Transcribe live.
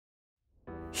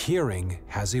Hearing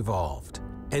has evolved,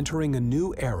 entering a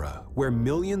new era where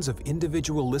millions of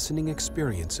individual listening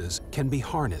experiences can be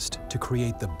harnessed to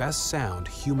create the best sound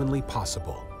humanly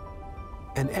possible.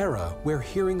 An era where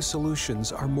hearing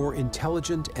solutions are more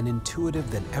intelligent and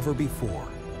intuitive than ever before,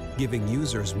 giving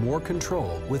users more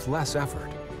control with less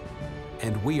effort.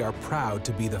 And we are proud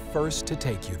to be the first to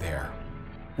take you there.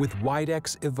 With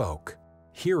Widex EVOKE,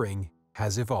 hearing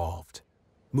has evolved,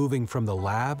 moving from the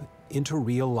lab into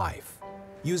real life,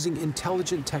 using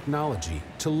intelligent technology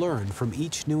to learn from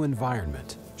each new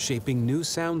environment, shaping new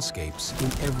soundscapes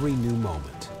in every new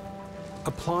moment.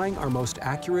 Applying our most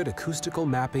accurate acoustical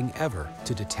mapping ever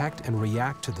to detect and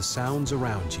react to the sounds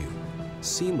around you,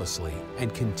 seamlessly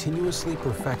and continuously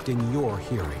perfecting your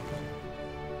hearing.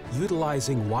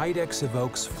 Utilizing Widex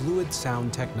EVOKE's fluid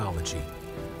sound technology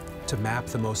to map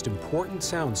the most important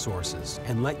sound sources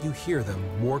and let you hear them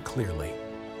more clearly.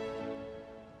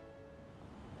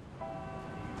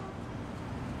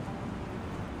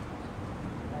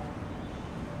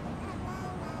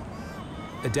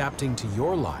 Adapting to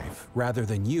your life rather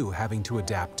than you having to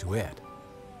adapt to it.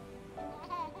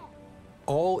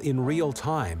 All in real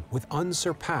time with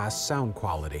unsurpassed sound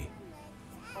quality.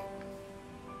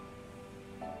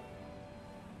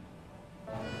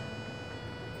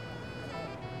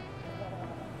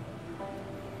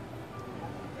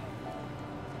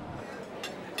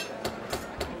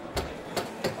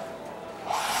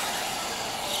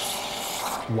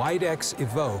 Widex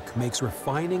EVOKE makes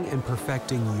refining and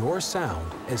perfecting your sound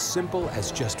as simple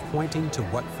as just pointing to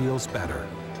what feels better.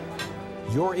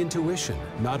 Your intuition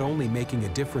not only making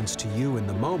a difference to you in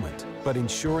the moment, but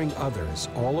ensuring others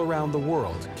all around the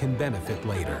world can benefit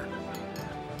later.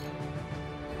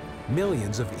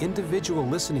 Millions of individual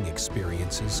listening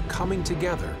experiences coming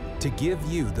together to give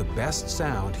you the best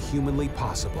sound humanly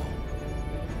possible.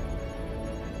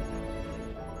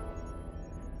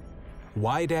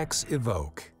 Widex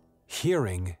EVOKE.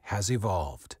 Hearing has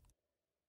evolved.